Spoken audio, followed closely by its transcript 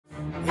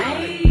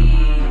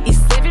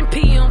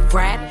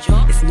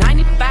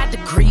the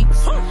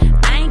creeps.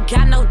 I ain't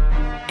got no,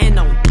 and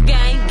no nigga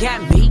ain't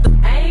got me.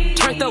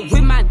 Turned up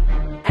with my,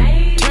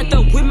 turned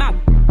up with my,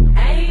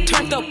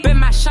 turned up in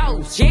my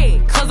shows,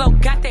 yeah, cause I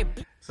got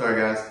that.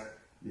 Sorry guys,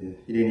 yeah,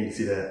 you didn't need to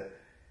see that.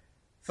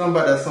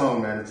 Something about that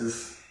song, man, it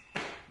just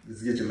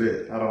get you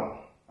lit. I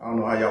don't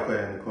know how y'all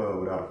play in the club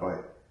without a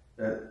fight.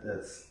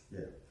 That's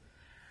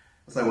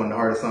like one of the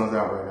hardest songs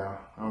out right now.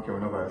 I don't care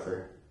what nobody say.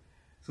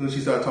 As soon as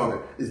she started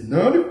talking, it's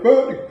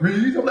 95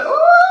 degrees. I'm like, oh!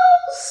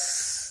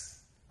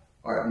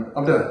 All right,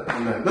 I'm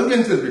done. Let's get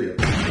into this video.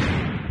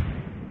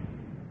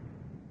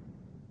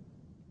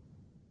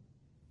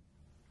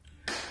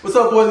 What's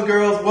up, boys and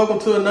girls? Welcome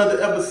to another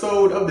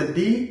episode of the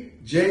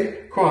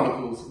DJ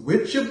Chronicles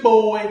with your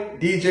boy,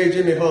 DJ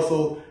Jimmie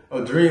Hustle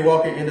of Dream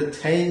Walking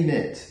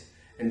Entertainment.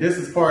 And this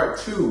is part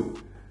 2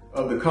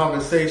 of the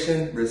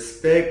conversation,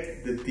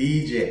 Respect the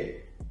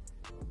DJ.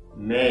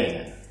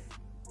 Man,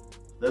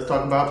 let's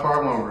talk about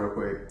part 1 real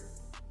quick.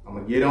 I'm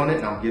gonna get on it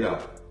and I'm gonna get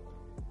out.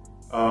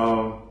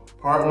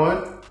 Part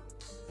 1,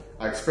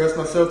 I expressed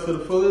myself to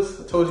the fullest.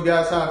 I told you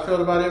guys how I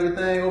felt about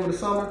everything over the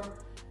summer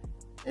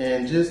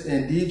and just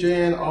in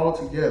DJing all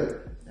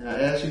together. And I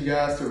asked you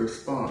guys to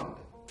respond.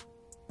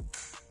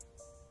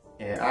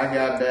 And I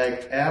got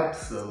back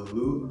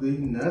absolutely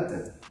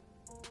nothing.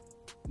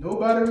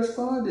 Nobody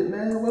responded,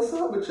 man. What's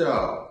up with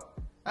y'all?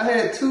 I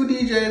had 2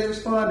 DJs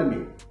respond to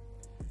me.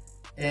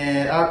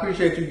 And I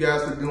appreciate you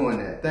guys for doing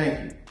that. Thank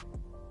you.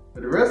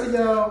 But the rest of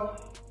y'all,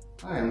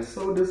 I am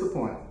so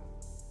disappointed.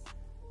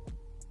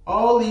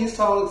 All these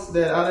talks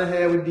that I done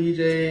had with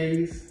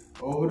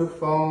DJs over the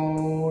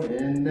phone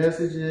and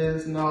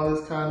messages and all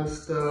this kind of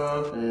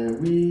stuff, and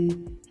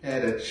we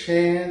had a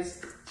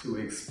chance to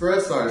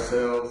express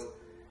ourselves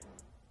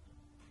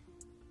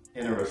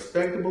in a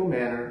respectable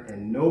manner,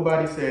 and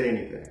nobody said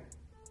anything.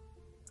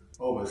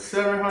 Over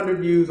 700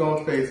 views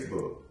on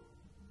Facebook,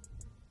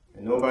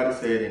 and nobody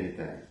said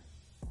anything.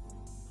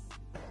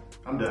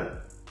 I'm done.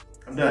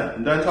 I'm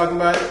done talking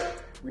about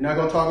it. We're not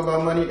gonna talk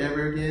about money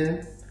ever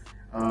again.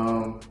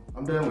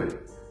 I'm done with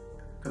it.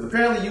 Because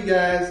apparently you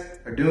guys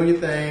are doing your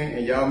thing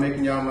and y'all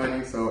making y'all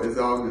money, so it's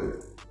all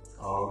good. It's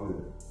all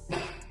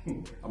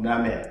good. I'm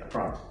not mad, I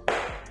promise.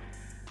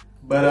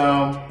 But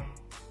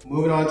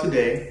moving on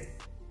today.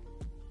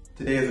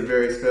 Today is a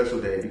very special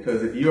day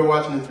because if you are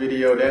watching this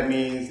video, that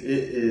means it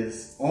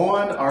is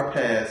on or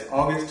past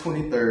August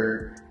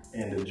 23rd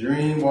and the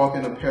Dream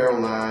Walking Apparel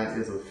line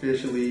is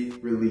officially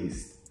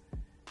released.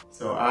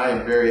 So I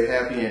am very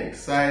happy and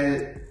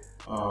excited.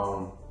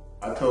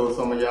 I told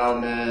some of y'all,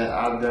 man,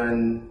 I've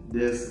done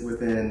this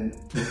within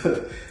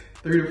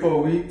 3 to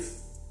 4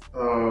 weeks.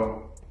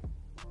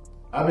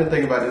 I've been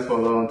thinking about this for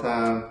a long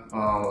time.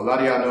 A lot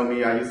of y'all know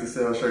me. I used to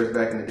sell shirts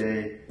back in the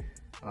day,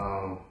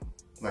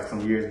 like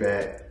some years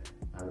back.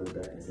 Not really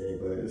back in the day,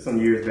 but some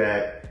years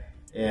back.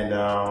 And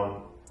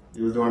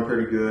it was doing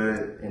pretty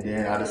good. And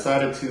then I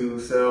decided to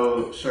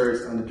sell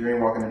shirts under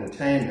Dream Walking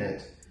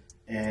Entertainment,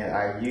 and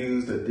I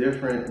used a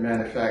different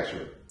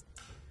manufacturer.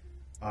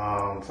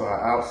 So I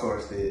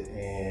outsourced it,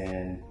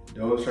 and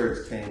those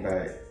shirts came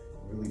back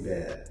really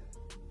bad,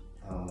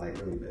 like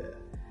really bad.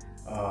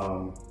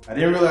 I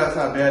didn't realize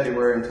how bad they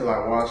were until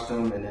I washed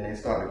them, and then they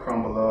started to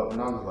crumble up, and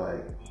I was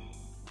like,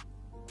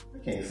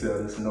 I can't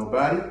sell this to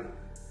nobody.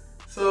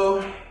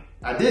 So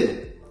I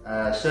didn't.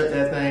 I shut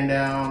that thing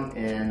down,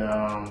 and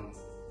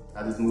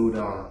I just moved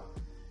on.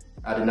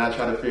 I did not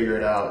try to figure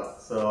it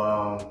out.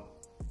 So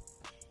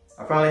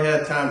I finally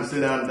had time to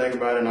sit down and think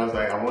about it, and I was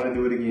like, I want to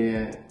do it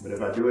again, but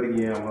if I do it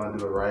again, I'm going to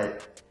do it right.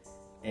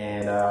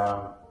 And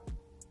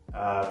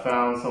I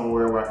found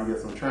somewhere where I could get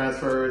some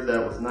transfers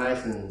that was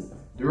nice and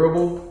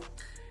durable,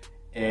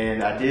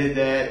 and I did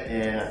that,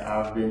 and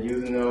I've been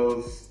using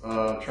those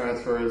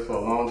transfers for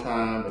a long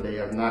time, but they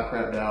have not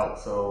crapped out,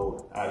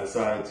 so I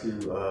decided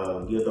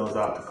to give those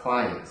out to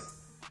clients.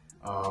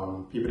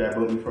 People that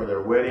booked me for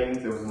their weddings.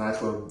 It was a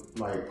nice little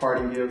like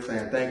party gift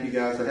saying thank you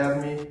guys for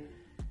having me.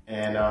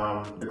 And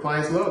the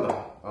clients love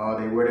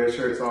them. They wear their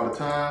shirts all the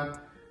time.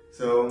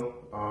 So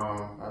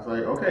I was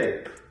like,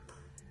 okay,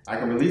 I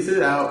can release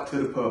it out to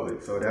the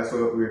public. So that's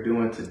what we're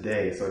doing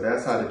today. So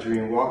that's how the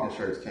Dream Walking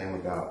shirts came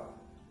about.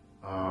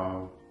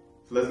 So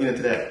let's get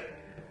into that.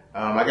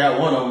 I got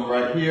one of them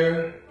right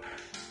here.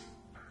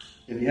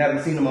 If you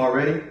haven't seen them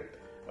already,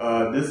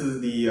 this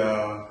is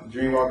the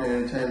Dream Walking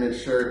Entertainment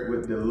shirt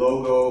with the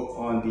logo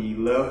on the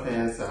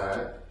left-hand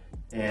side,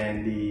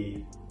 and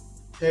the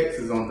text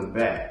is on the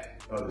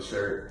back of the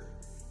shirt.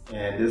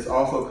 And this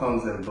also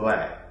comes in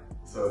black.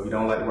 So if you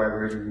don't like the white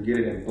version, you can get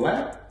it in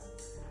black.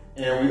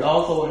 And we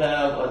also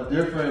have a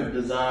different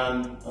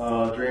design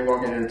Dream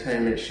Walking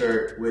Entertainment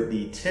shirt with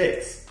the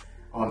text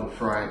on the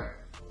front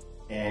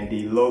and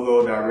the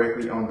logo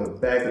directly on the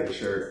back of the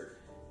shirt.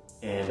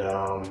 And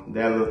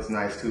that looks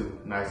nice too,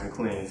 nice and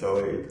clean. So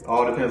it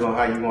all depends on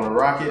how you want to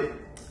rock it.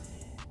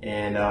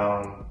 And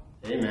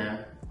hey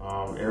man,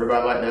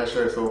 everybody like that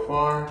shirt so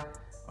far.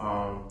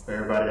 For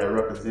everybody that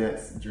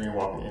represents Dream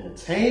Walking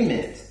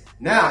Entertainment.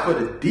 Now for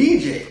the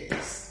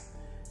DJs.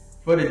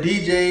 For the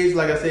DJs,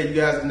 like I said, you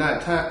guys did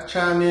not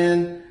chime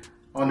in.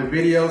 on the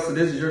video. So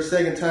this is your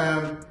second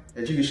time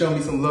that you can show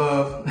me some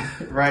love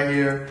right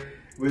here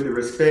with the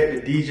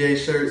Respect the DJ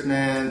shirts,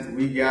 man.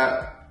 We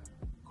got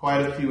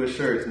quite a few of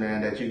shirts,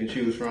 man, that you can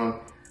choose from.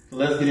 So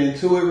let's get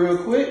into it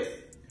real quick.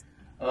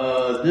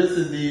 This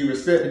is the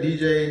Respect the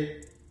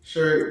DJ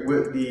shirt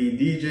with the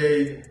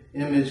DJ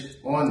image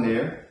on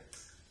there.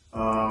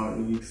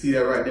 You can see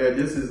that right there.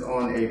 This is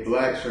on a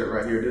black shirt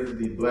right here. This is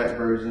the black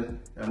version.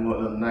 That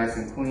look nice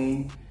and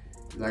clean.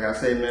 Like I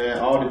say, man,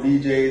 all the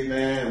DJs,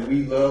 man,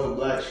 we love a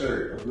black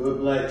shirt. A good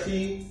black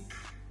tee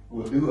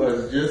will do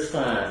us just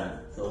fine.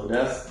 So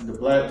that's the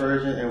black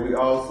version, and we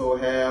also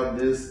have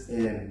this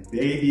in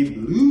baby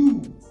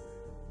blue.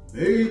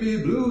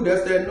 Baby blue,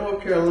 that's that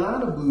North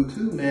Carolina blue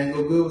too, man.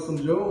 Go good with some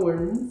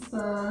Jordans.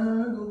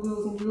 Go good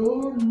with some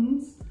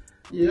Jordans.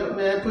 Yep,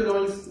 man, put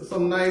on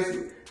some nice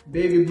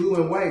baby blue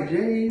and white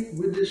J's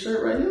with this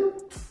shirt right here.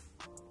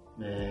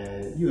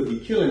 Man, you will be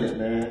killing it,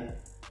 man.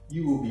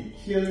 You will be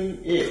killing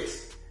it.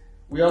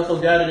 We also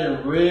got it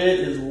in red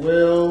as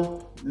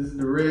well. This is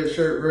the red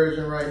shirt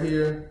version right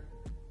here.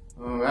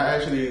 I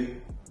actually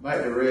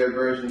like the red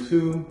version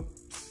too.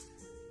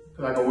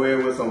 Cause I can wear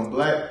it with some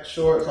black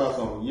shorts or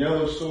some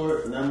yellow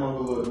shorts, and that one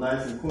will look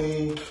nice and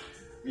clean.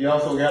 We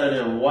also got it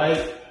in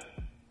white.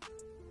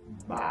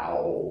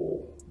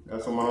 Wow.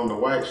 Got someone on the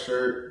white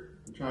shirt.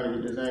 I'm trying to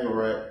get this angle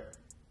right.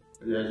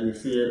 As you can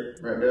see it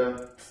right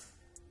there.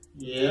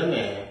 Yeah,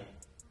 man.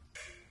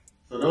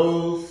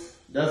 So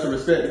that's a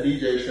Respect the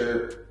DJ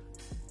shirt.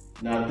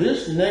 Now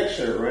this next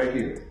shirt right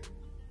here,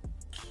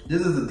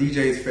 this is the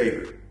DJ's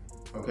favorite,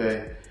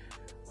 okay?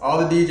 All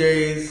the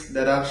DJs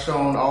that I've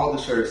shown all the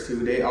shirts to,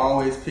 they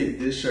always pick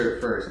this shirt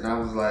first. And I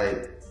was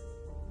like,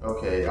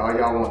 okay, all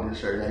y'all want this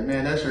shirt. Like,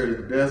 man, that shirt is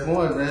the best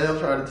one, man. I'm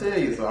trying to tell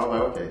you. So I was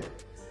like, okay.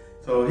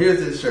 So here's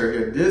this shirt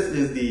here. This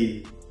is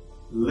the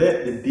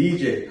Let the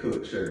DJ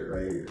Cook shirt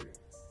right here.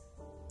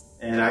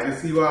 And I can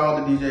see why all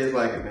the DJs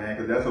like it, man,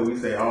 because that's what we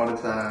say all the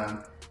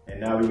time. And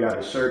now we got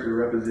a shirt to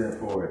represent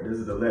for it. This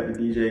is the Let the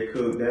DJ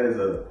Cook. That is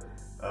a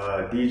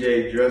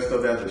DJ dressed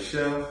up as a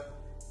chef.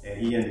 And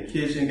he in the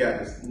kitchen, got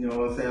this, you know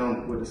what I'm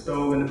saying, with the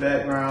stove in the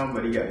background,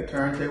 but he got the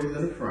turntables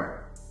in the front.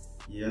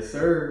 Yes,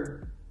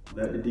 sir.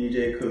 Let the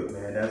DJ cook,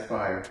 man. That's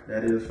fire.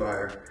 That is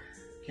fire.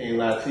 Can't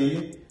lie to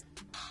you.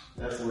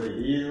 That's what it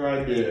is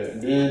right there.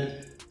 And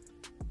then,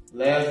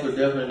 last but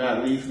definitely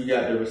not least, we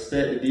got the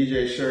Respect the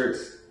DJ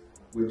shirts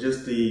with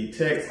just the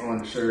text on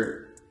the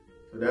shirt.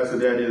 So that's what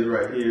that is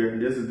right here.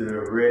 This is the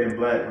red and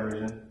black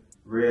version.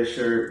 Red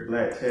shirt,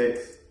 black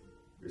text,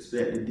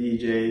 Respect the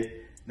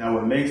DJ. Now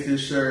what makes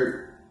this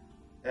shirt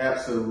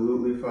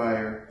absolutely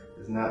fire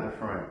is not the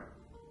front,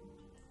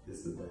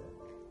 it's the back.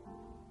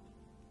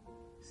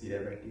 See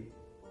that right there?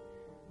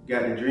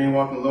 Got the Dream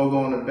Walking logo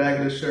on the back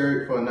of the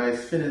shirt for a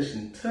nice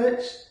finishing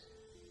touch.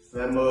 So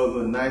that mug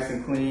looks nice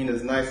and clean,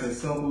 it's nice and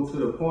simple to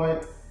the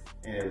point,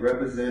 and it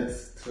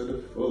represents to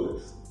the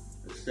fullest.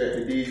 Respect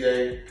the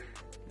DJ.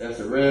 That's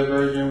the red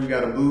version. We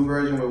got a blue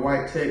version with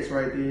white text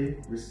right there.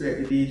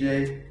 Respect the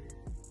DJ.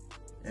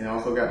 And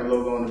also got the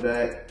logo on the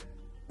back.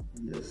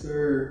 Yes,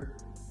 sir.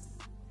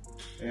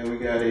 And we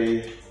got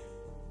a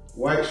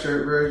white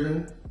shirt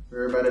version.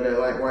 For everybody that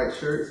like white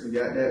shirts, we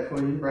got that for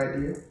you right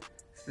there.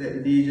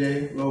 Respect the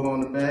DJ, logo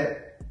on the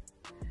back.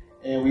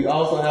 And we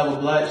also have a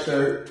black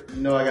shirt.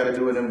 You know I gotta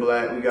do it in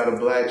black. We got a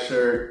black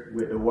shirt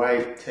with the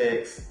white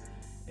text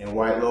and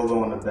white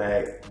logo on the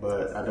back.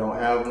 But I don't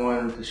have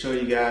one to show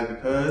you guys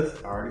because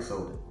I already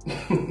sold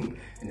it. And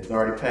it's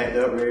already packed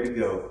up, ready to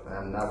go.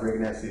 I'm not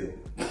breaking that seal.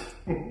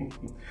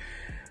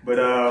 But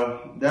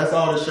that's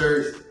all the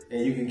shirts.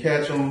 And you can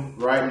catch them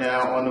right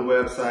now on the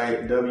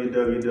website,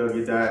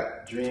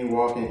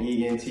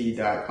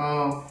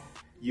 www.dreamwalkingent.com.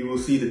 You will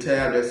see the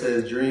tab that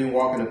says Dream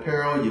Walking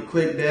Apparel. You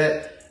click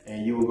that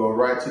and you will go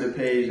right to the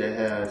page that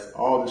has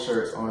all the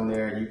shirts on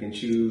there. You can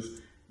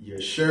choose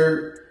your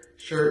shirt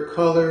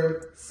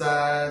color,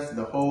 size,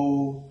 the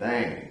whole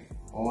thing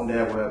on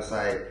that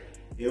website.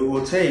 It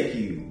will take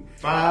you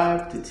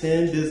 5 to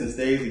 10 business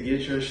days to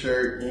get your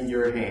shirt in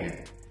your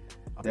hand.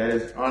 That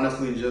is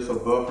honestly just a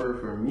buffer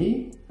for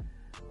me.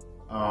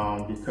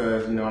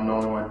 Because, you know, I'm the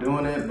only one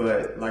doing it,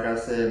 but like I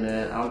said,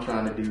 man, I'm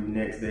trying to do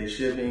next day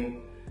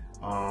shipping,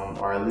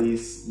 or at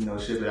least, you know,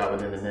 ship it out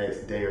within the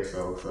next day or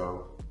so.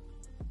 So,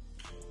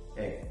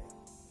 hey,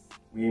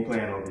 we ain't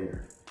playing over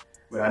here.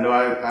 But I know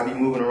I be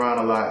moving around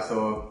a lot,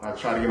 so I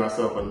try to give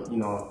myself a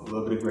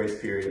little bit of grace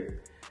period.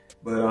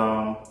 But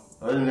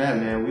other than that,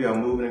 man, we are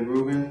moving and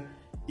grooving.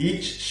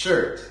 Each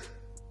shirt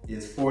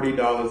is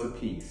 $40 a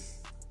piece.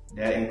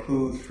 That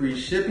includes free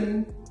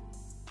shipping.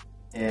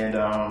 And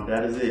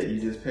that is it. You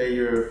just pay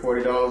your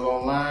 $40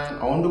 online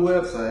on the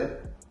website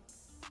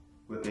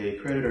with a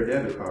credit or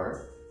debit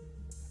card.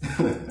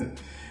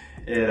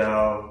 And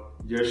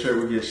your shirt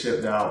will get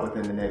shipped out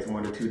within the next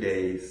 1 to 2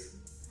 days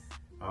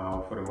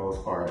for the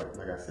most part.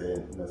 Like I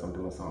said, unless I'm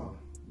doing something,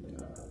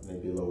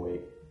 maybe a little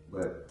wait,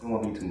 but it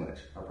won't be too much,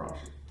 I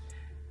promise you.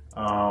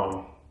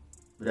 But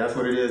that's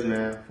what it is,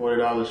 man,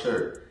 $40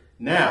 shirt.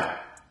 Now,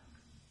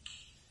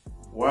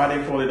 why are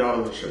they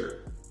 $40 a shirt?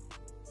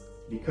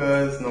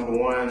 Because number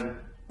one,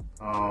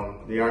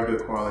 They are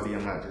good quality,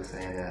 I'm not just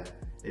saying that.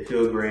 They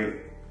feel great.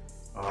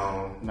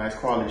 Nice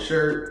quality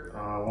shirt,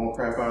 won't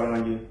crap out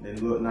on you. They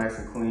look nice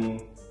and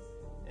clean,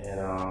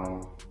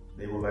 and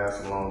they will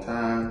last a long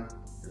time,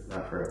 if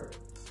not forever.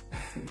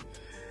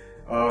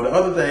 The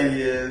other thing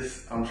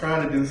is, I'm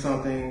trying to do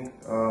something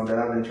that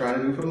I've been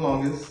trying to do for the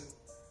longest,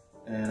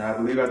 and I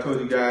believe I told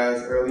you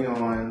guys early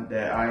on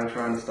that I am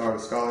trying to start a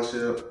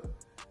scholarship,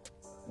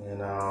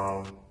 and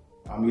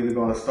I'm either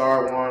going to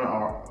start one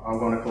or I'm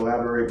going to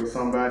collaborate with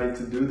somebody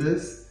to do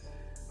this.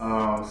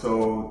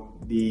 So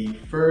the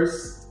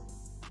first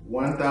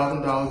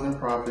 $1,000 in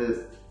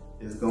profit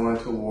is going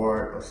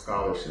toward a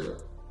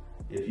scholarship.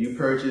 If you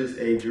purchase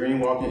a Dream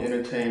Walking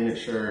Entertainment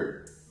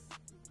shirt,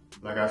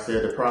 like I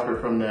said, the profit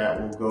from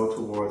that will go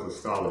towards a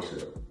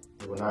scholarship.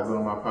 It will not go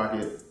in my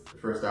pocket the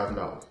first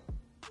 $1,000.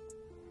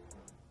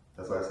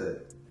 That's what I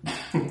said.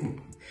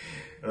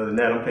 Other than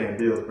that, I'm paying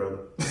bills,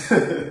 brother.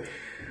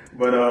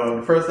 But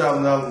the first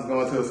 $1,000 is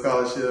going to a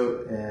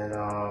scholarship, and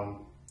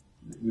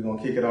we're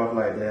gonna kick it off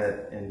like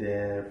that. And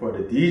then for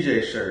the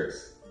DJ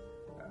shirts,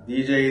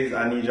 DJs,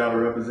 I need y'all to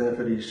represent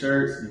for these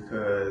shirts,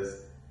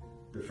 because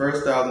the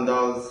first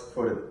 $1,000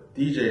 for the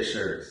DJ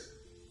shirts,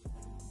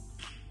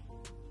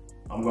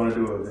 I'm gonna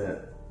do an event.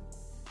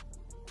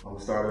 I'm gonna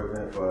start an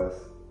event for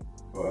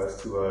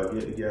us to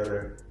get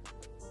together,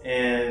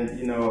 and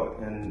you know,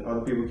 and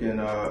other people can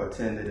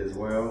attend it as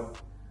well.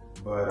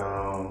 But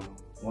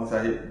once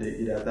I hit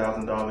that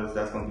 $1,000,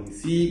 that's gonna be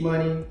seed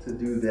money to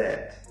do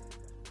that.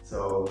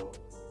 So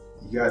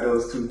you got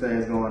those two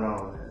things going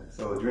on, man.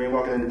 So Dream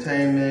Walking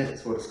Entertainment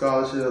is for the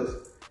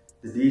scholarships.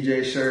 The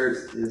DJ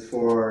shirts is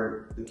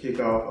for the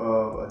kickoff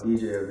of a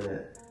DJ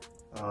event.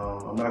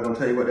 I'm not gonna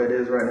tell you what that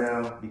is right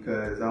now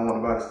because I don't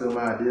want nobody to steal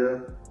my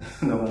idea,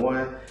 number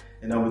one.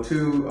 And number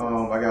two,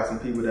 I got some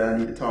people that I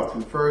need to talk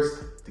to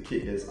first to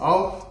kick this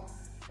off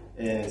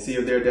and see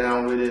if they're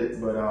down with it.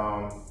 But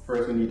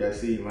first we need that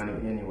seed money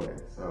anyway.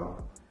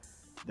 So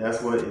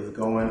that's what is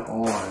going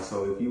on.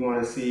 So if you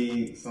want to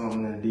see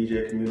something in the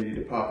DJ community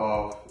to pop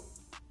off,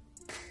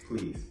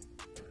 please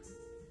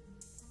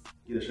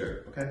get a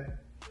shirt, okay?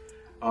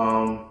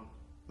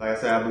 Like I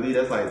said, I believe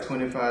that's like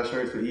 25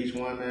 shirts for each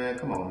one, man.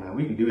 Come on, man,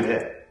 we can do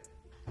that.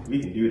 We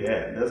can do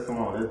that. Let's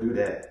do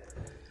that.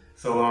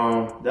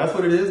 So that's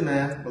what it is,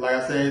 man. But like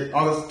I said,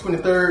 August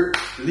 23rd,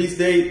 release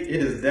date,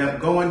 it is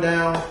going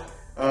down.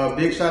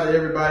 Big shout out to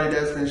everybody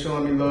that's been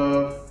showing me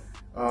love.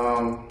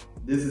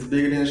 This is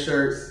bigger than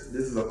shirts.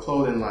 This is a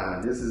clothing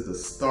line. This is the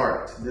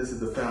start. This is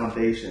the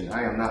foundation.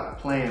 I am not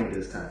playing with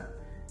this time.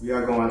 We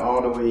are going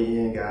all the way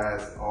in,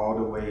 guys, all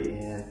the way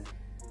in.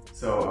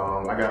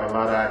 So I got a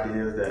lot of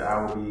ideas that I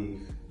will be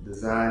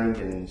designing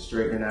and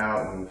straightening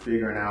out and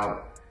figuring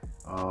out,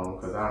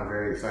 because I'm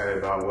very excited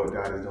about what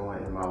God is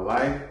doing in my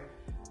life.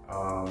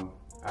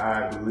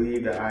 I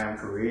believe that I am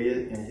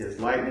created in His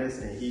likeness,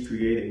 and He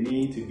created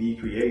me to be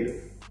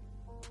creative.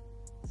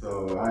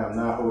 So I am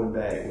not holding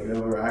back.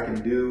 Whatever I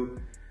can do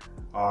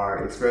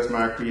or express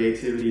my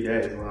creativity,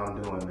 that is what I'm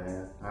doing,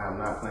 man. I am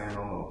not playing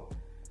no more.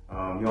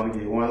 You only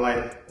get one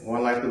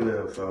life to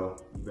live, so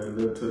you better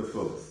live it to the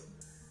fullest.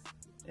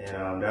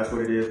 And that's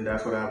what it is, and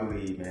that's what I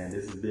believe, man.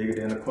 This is bigger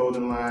than a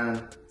clothing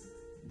line.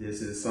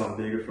 This is something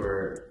bigger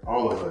for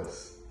all of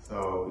us.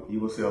 So you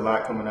will see a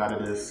lot coming out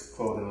of this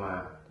clothing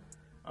line.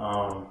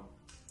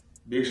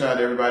 Big shout out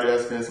to everybody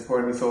that's been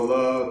supporting me so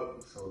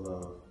love.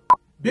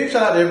 Big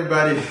shout out to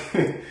everybody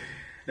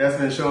that's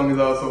been showing me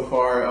love so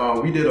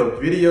far. We did a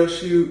video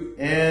shoot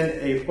and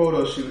a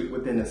photo shoot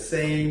within the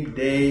same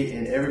day,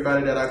 and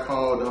everybody that I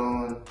called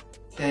on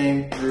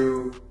came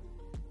through,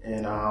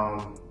 and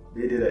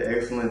they did an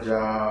excellent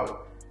job.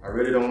 I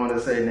really don't want to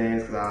say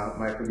names because I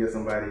might forget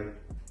somebody.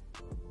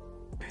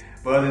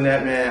 But other than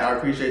that, man, I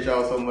appreciate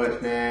y'all so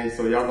much, man.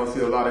 So y'all gonna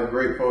see a lot of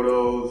great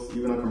photos,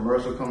 even a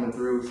commercial coming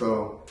through.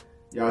 So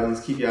y'all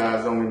just keep your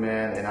eyes on me,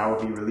 man, and I will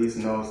be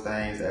releasing those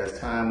things as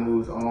time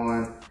moves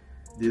on.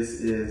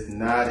 This is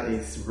not a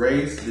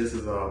race. This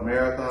is a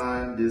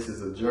marathon. This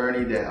is a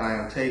journey that I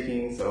am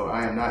taking. So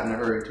I am not in a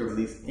hurry to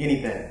release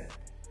anything.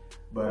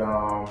 But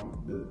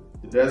the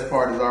best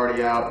part is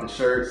already out, the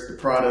shirts, the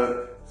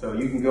product. So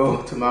you can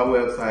go to my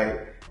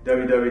website,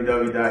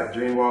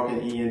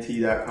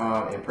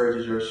 www.dreamwalkingent.com, and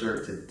purchase your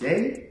shirt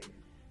today.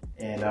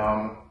 And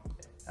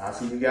I'll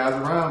see you guys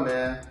around,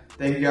 man.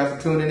 Thank you guys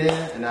for tuning in,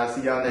 and I'll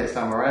see y'all next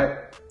time, all right?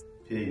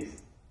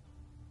 Peace.